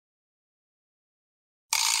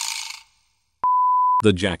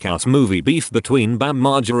The Jackass movie beef between Bam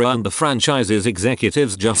Margera and the franchise's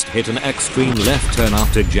executives just hit an extreme left turn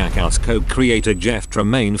after Jackass co-creator Jeff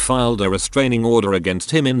Tremaine filed a restraining order against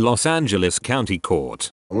him in Los Angeles County Court.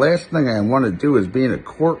 The last thing I want to do is be in a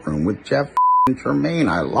courtroom with Jeff Tremaine.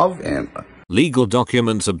 I love him. Legal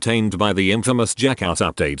documents obtained by the infamous Jackass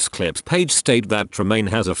Updates clips page state that Tremaine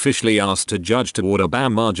has officially asked a judge to order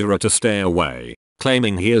Bam Margera to stay away,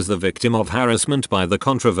 claiming he is the victim of harassment by the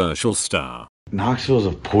controversial star. Knoxville's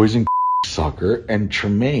a poison sucker, and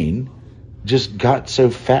Tremaine just got so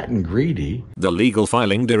fat and greedy. The legal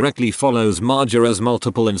filing directly follows Margera's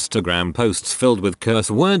multiple Instagram posts filled with curse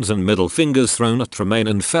words and middle fingers thrown at Tremaine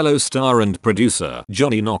and fellow star and producer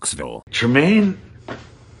Johnny Knoxville. Tremaine,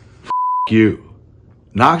 you.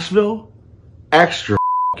 Knoxville, extra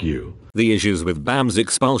you. The issues with Bam's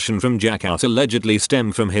expulsion from Jackass allegedly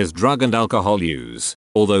stem from his drug and alcohol use,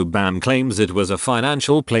 although Bam claims it was a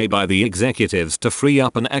financial play by the executives to free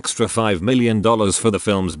up an extra $5 million for the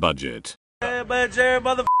film's budget. Hey, Margera,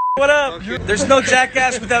 what up? There's no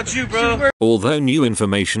Jackass without you, bro. Although new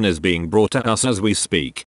information is being brought to us as we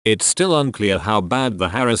speak, it's still unclear how bad the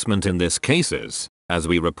harassment in this case is. As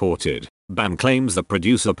we reported, Bam claims the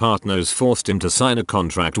producer partners forced him to sign a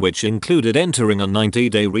contract which included entering a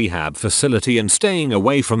 90-day rehab facility and staying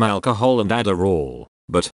away from alcohol and Adderall.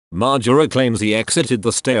 But Margera claims he exited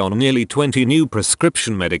the stay on nearly 20 new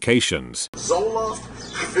prescription medications. Zoloft,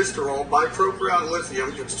 Vistarol, Bipropion,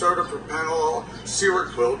 Lithium, Concerta, Propanolol,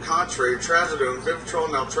 Seroquel, Contrary, Trazodone, Vivitrol,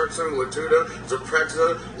 Naltrexone, Latuda,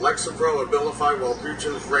 Zyprexa, Lexapro, Abilify,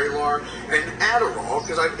 Wellbutrin, Vraylar, and Adderall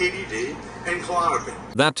because I have ADD, and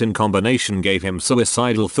Klonopin. That in combination gave him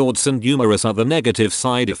suicidal thoughts and numerous other negative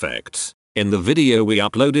side effects. In the video we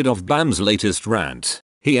uploaded of Bam's latest rant,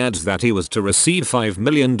 he adds that he was to receive $5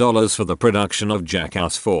 million for the production of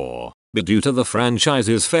Jackass 4, but due to the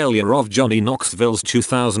franchise's failure of Johnny Knoxville's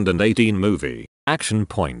 2018 movie, Action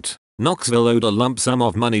Point, Knoxville owed a lump sum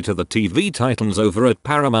of money to the TV titans over at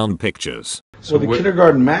Paramount Pictures. So the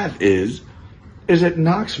kindergarten math is that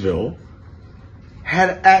Knoxville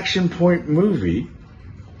had an Action Point movie,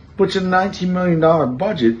 which a $19 million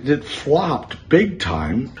budget that flopped big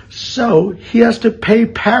time, so he has to pay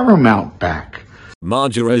Paramount back.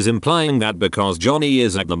 Margera is implying that because Johnny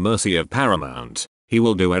is at the mercy of Paramount, he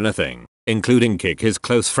will do anything, including kick his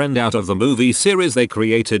close friend out of the movie series they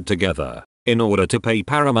created together, in order to pay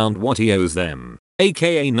Paramount what he owes them,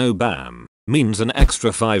 aka no Bam, means an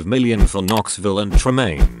extra $5 million for Knoxville and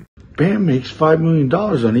Tremaine. Bam makes $5 million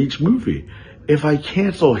on each movie. If I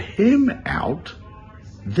cancel him out,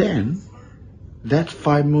 then that's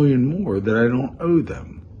 $5 million more that I don't owe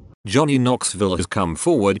them. Johnny Knoxville has come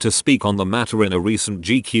forward to speak on the matter in a recent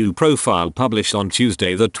GQ profile published on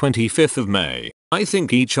Tuesday the 25th of May. I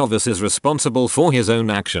think each of us is responsible for his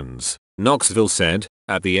own actions, Knoxville said.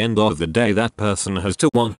 At the end of the day that person has to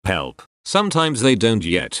want help. Sometimes they don't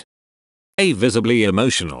yet. A visibly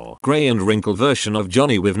emotional, grey and wrinkled version of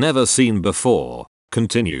Johnny we've never seen before,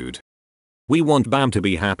 continued. We want Bam to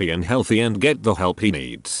be happy and healthy and get the help he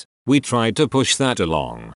needs. We tried to push that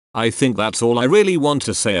along. I think that's all I really want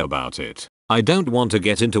to say about it. I don't want to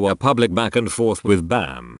get into a public back and forth with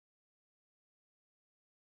Bam.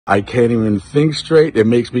 I can't even think straight. It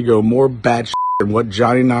makes me go more batshit than what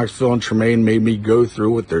Johnny Knoxville and Tremaine made me go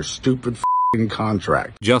through with their stupid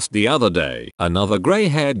contract. Just the other day, another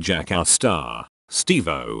grey-haired Jackass star,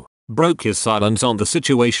 Steve-O, broke his silence on the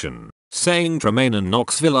situation, saying Tremaine and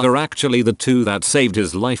Knoxville are actually the two that saved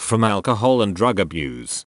his life from alcohol and drug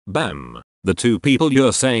abuse. Bam. The two people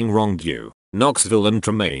you're saying wronged you, Knoxville and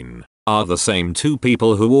Tremaine, are the same two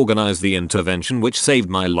people who organized the intervention which saved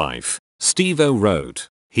my life, Steve-O wrote.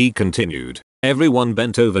 He continued, everyone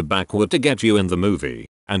bent over backward to get you in the movie,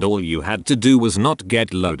 and all you had to do was not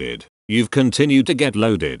get loaded. You've continued to get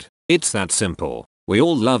loaded. It's that simple. We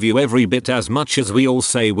all love you every bit as much as we all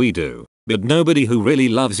say we do, but nobody who really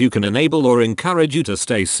loves you can enable or encourage you to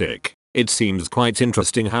stay sick. It seems quite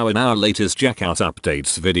interesting how in our latest Jackass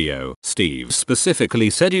Updates video, Steve specifically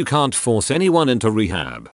said you can't force anyone into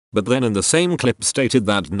rehab, but then in the same clip stated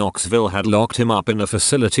that Knoxville had locked him up in a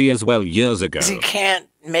facility as well years ago. You can't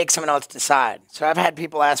make someone else decide. So I've had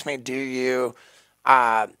people ask me, do you,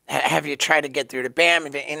 have you tried to get through to Bam?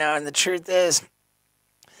 You know, and the truth is,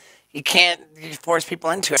 you can't force people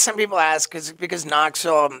into it. Some people ask because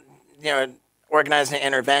Knoxville, you know, organized an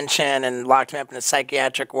intervention and locked me up in a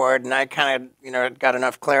psychiatric ward, and I kind of, you know, got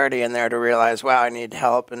enough clarity in there to realize, wow, I need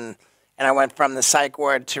help, and I went from the psych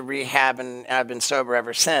ward to rehab, and I've been sober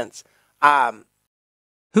ever since.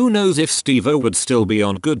 Who knows if Steve-O would still be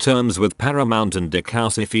on good terms with Paramount and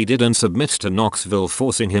Jackass if he didn't submit to Knoxville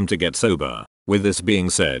forcing him to get sober. With this being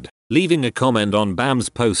said, Leaving a comment on Bam's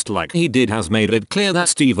post like he did has made it clear that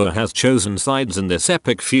Steve-O has chosen sides in this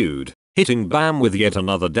epic feud, hitting Bam with yet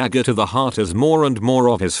another dagger to the heart as more and more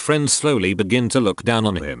of his friends slowly begin to look down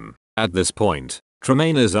on him. At this point,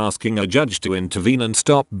 Tremaine is asking a judge to intervene and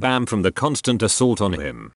stop Bam from the constant assault on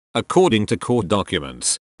him. According to court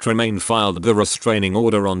documents, Tremaine filed the restraining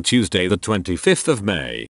order on Tuesday the 25th of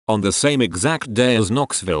May, on the same exact day as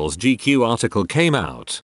Knoxville's GQ article came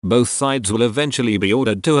out. Both sides will eventually be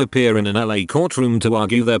ordered to appear in an LA courtroom to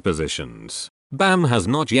argue their positions. Bam has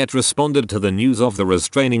not yet responded to the news of the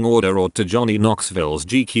restraining order or to Johnny Knoxville's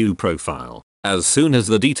GQ profile. As soon as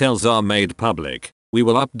the details are made public, we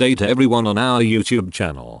will update everyone on our YouTube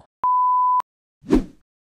channel.